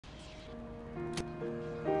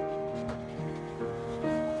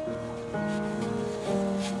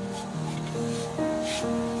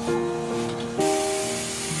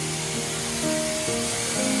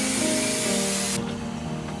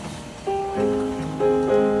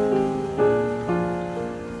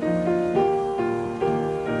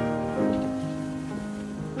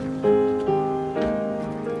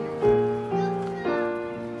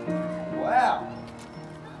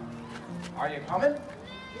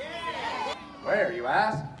Where, you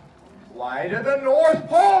ask? Why, to the North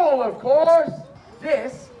Pole, of course.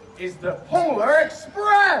 This is the Polar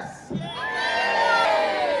Express.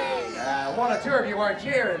 One or two of you weren't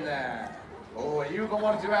cheering there. Oh, are you the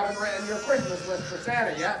ones who haven't written your Christmas list for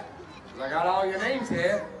Santa yet? 'Cause I got all your names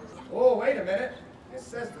here. Oh, wait a minute. It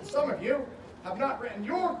says that some of you have not written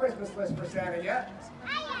your Christmas list for Santa yet.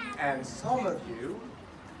 And some of you,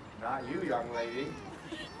 not you, young lady,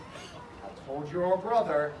 have told your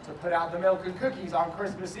brother to put out the milk and cookies on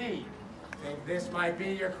Christmas Eve. Think this might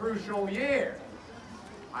be your crucial year.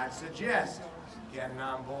 I'd suggest getting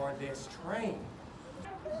on board this train.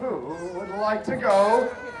 Who would like to go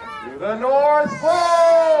to the North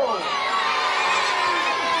Pole?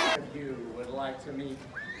 If you would like to meet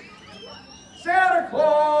Santa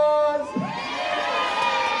Claus.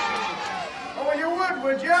 Oh, you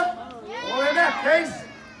would you? Well, in that case,